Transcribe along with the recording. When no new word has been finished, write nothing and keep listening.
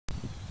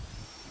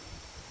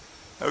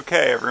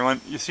Okay,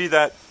 everyone, you see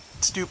that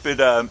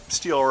stupid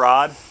steel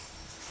rod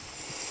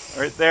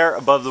right there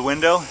above the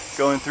window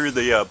going through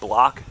the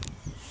block?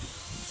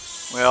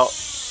 Well,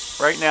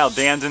 right now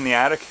Dan's in the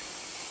attic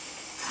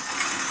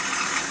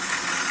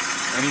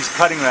and he's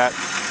cutting that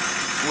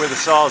with a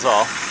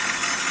Sawzall.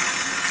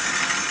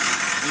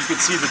 You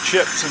can see the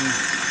chips and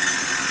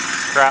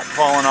crap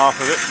falling off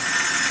of it.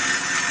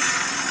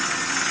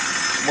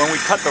 When we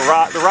cut the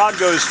rod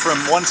goes from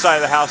one side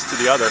of the house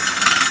to the other.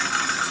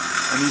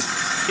 And these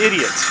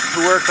idiots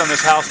who worked on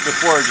this house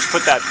before just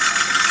put that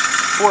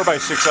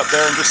 4x6 up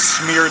there and just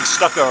smeared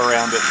stucco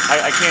around it.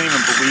 I can't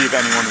even believe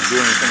anyone would do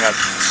anything that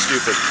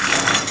stupid.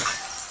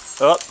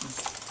 Oh,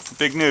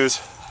 big news.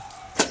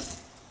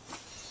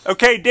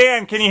 Okay,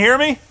 Dan, can you hear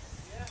me?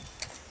 Yeah.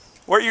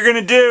 What you're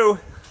gonna do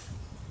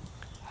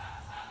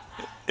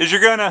is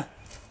you're gonna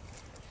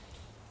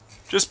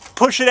just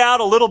push it out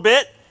a little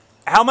bit.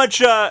 How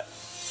much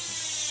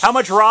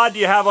rod do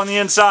you have on the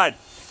inside?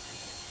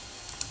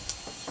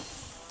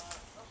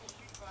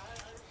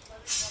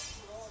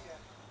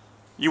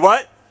 You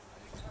what?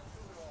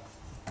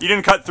 You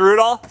didn't cut through it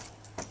all?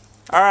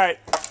 All right.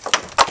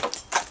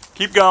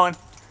 Keep going.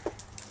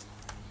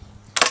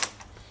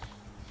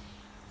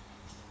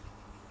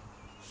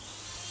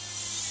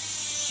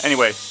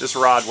 Anyway, this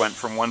rod went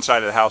from one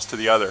side of the house to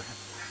the other.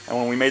 And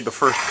when we made the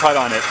first cut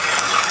on it,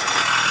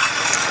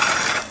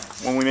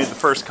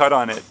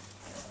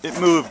 it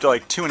moved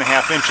like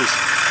 2.5 inches.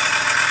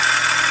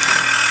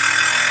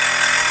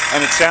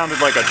 And it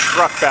sounded like a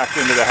truck backed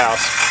into the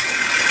house.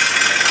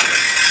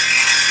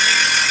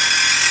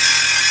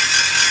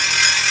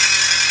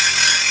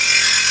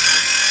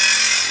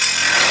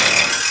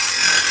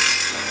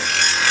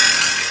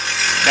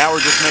 Now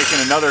we're just making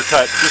another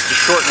cut just to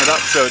shorten it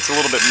up so it's a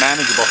little bit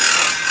manageable.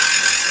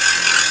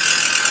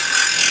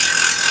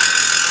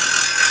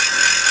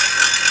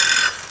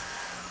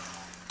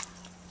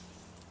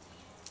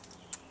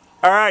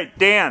 All right,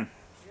 Dan,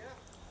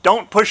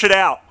 don't push it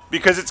out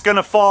because it's going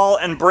to fall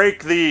and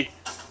break the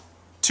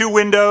 2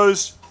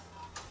 windows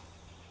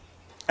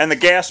and the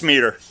gas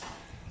meter.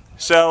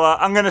 So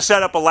I'm going to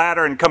set up a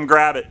ladder and come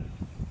grab it.